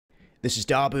This is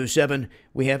Dabu7.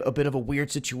 We have a bit of a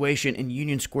weird situation in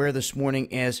Union Square this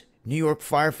morning as New York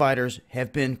firefighters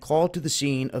have been called to the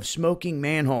scene of smoking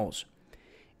manholes.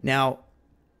 Now,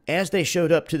 as they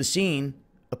showed up to the scene,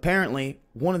 apparently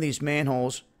one of these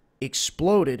manholes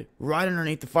exploded right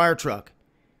underneath the fire truck.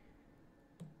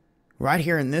 Right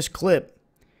here in this clip,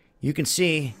 you can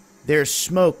see there's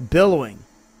smoke billowing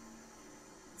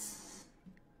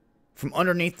from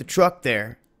underneath the truck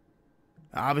there.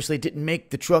 Obviously, it didn't make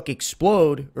the truck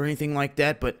explode or anything like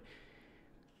that, but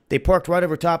they parked right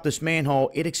over top this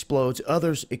manhole. It explodes.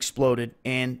 Others exploded,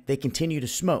 and they continue to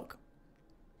smoke.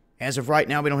 As of right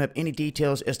now, we don't have any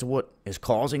details as to what is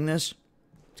causing this.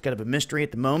 It's kind of a mystery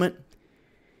at the moment.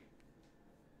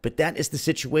 But that is the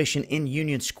situation in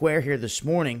Union Square here this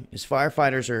morning, as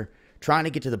firefighters are trying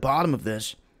to get to the bottom of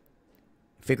this,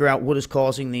 figure out what is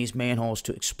causing these manholes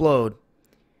to explode.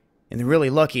 And they're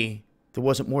really lucky there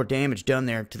wasn't more damage done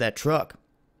there to that truck.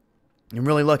 I'm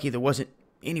really lucky there wasn't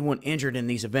anyone injured in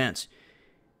these events.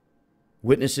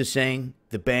 Witnesses saying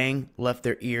the bang left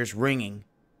their ears ringing.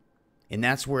 And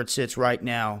that's where it sits right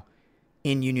now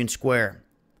in Union Square.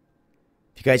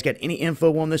 If you guys got any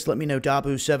info on this, let me know.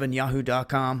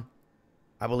 Dabu7yahoo.com.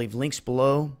 I will leave links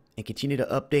below and continue to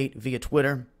update via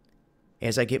Twitter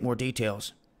as I get more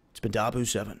details. It's been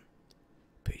Dabu7.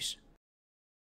 Peace.